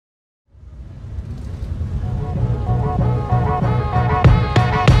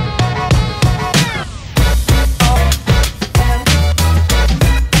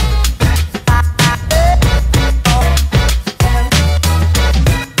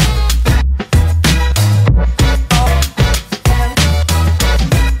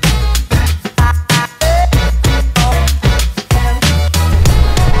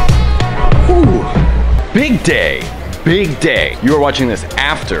Big day, big day. You are watching this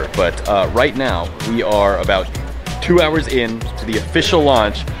after, but right now we are about 2 hours in to the official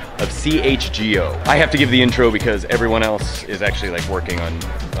launch of CHGO. I have to give the intro because everyone else is actually like working on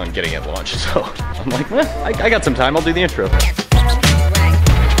getting it launched. So I'm like, I got some time, I'll do the intro.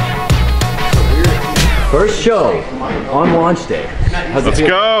 First show on launch day. Let's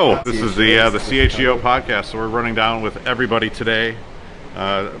go! This is the CHGO podcast, so we're running down with everybody today.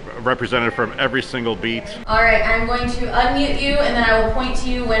 Represented from every single beat. All right, I'm going to unmute you and then I will point to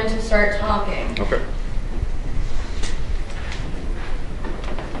you when to start talking. Okay.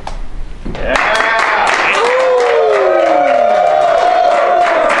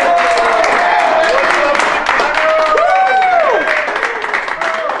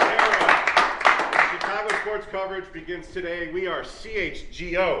 Chicago sports coverage begins today. We are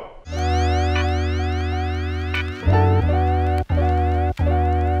CHGO.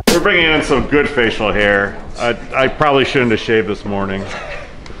 We're bringing in some good facial hair. I probably shouldn't have shaved this morning,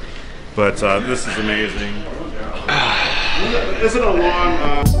 but this is amazing. Isn't a long...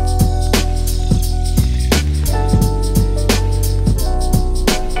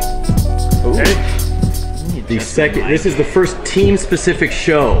 This is the first team-specific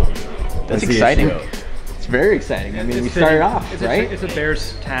show. That's exciting. It's very exciting. I mean, we started off, right? It's a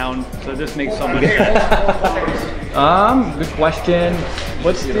Bears town, so this makes so much sense. Good question.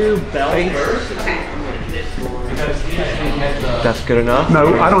 Let's do belly. That's good enough.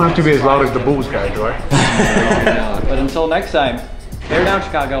 No, I don't have to be as loud as the Bulls guy, do I? But until next time, bear down,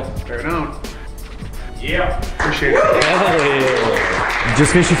 Chicago. Bear down. Yeah. Appreciate it. You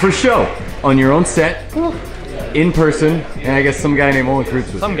just finished your first show on your own set, in person, and I guess some guy named Olin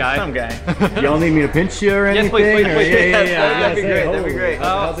Kreutz was Some here. guy. Y'all need me to pinch you or anything? Yes, please. Yeah. That'd be great. That'd be great.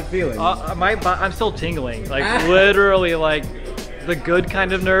 How's it feeling? I'm still tingling. Like literally, like the good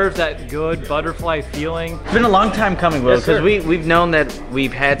kind of nerves, that good butterfly feeling. It's been a long time coming, Will, Yes, sir. because we've known that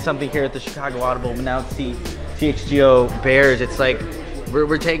we've had something here at the Chicago Audible, but now it's the CHGO Bears. It's like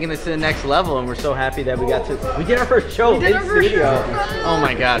we're taking this to the next level, and we're so happy that we did our first show in studio. Oh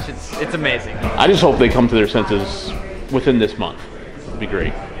my gosh, it's amazing. I just hope they come to their senses within this month. It'd be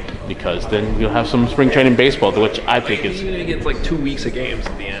great, because then you'll have some spring training baseball, which I think is... Even if it gets like 2 weeks of games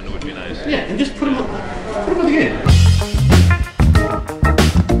at the end, it would be nice. Yeah, and just put them on the game.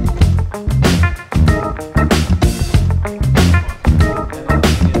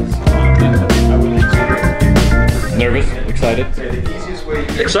 Nervous? Excited?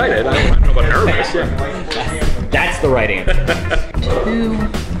 Excited? I don't know about nervous. That's the right answer.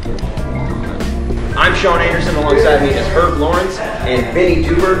 I'm Sean Anderson. Alongside me is Herb Lawrence and Vinny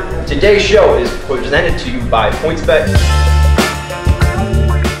Duber. Today's show is presented to you by PointsBet.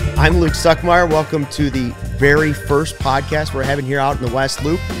 I'm Luke Suckmeyer. Welcome to the very first podcast we're having here out in the West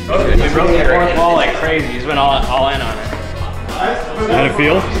Loop. Okay, he's running the fourth ball like crazy. He's been all in on it. How'd it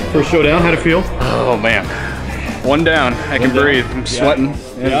feel? First showdown, how'd it feel? Oh man. One down. I can breathe. I'm sweating.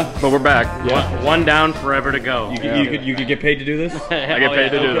 Yeah. But we're back. Yeah. One down, forever to go. You could get paid to do this? I get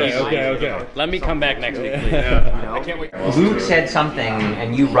paid to do this. Okay. Let me come back next week, please. I can't wait. Luke said something,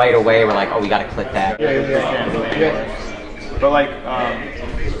 and you right away were like, "Oh, we got to clip that." Yeah. But like,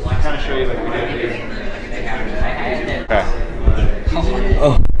 kind of show you like we did.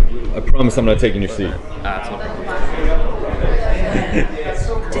 Oh, I promise I'm not taking your seat.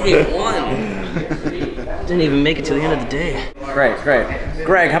 Day one. Didn't even make it to the end of the day. Great.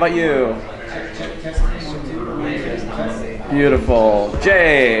 Greg, how about you? Beautiful.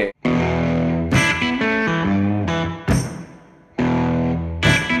 Jay.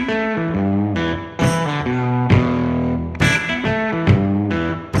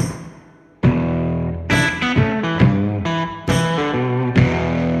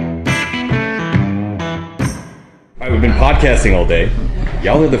 Alright, we've been podcasting all day.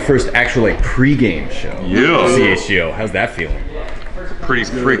 Y'all are the first actual like pre-game show. Yeah. CHGO. How's that feeling? Pretty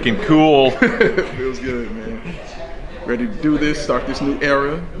freaking cool. Feels good, man. Ready to do this, start this new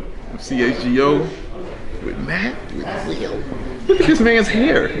era of CHGO with Matt, with Will. Look at this man's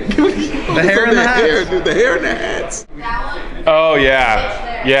hair. The hair and the hats. The hair and the hats. Oh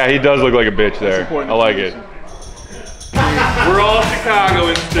yeah. Yeah, he does look like a bitch there. I like it. We're all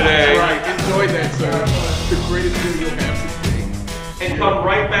Chicagoans today. Right, enjoy that, sir. The greatest thing you'll have today. And come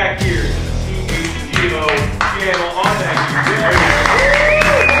right back here to the CHGO channel on that.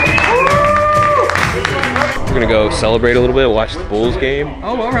 We're gonna go celebrate a little bit, watch the Bulls game.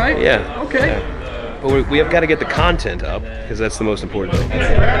 Oh, all right. Yeah. Okay. Yeah. But we have got to get the content up, because that's the most important thing. I'm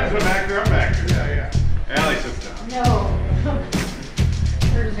back there. Yeah. Allie sits down. No.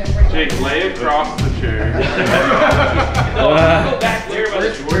 Jake, lay across the chair. Go back there.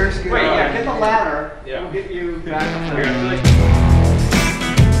 Wait, yeah, get the ladder. Yeah. go. Get you back.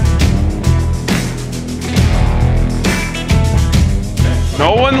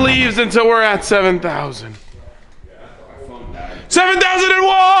 No one leaves until we're at 7,000.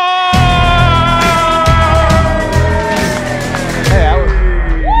 7,001!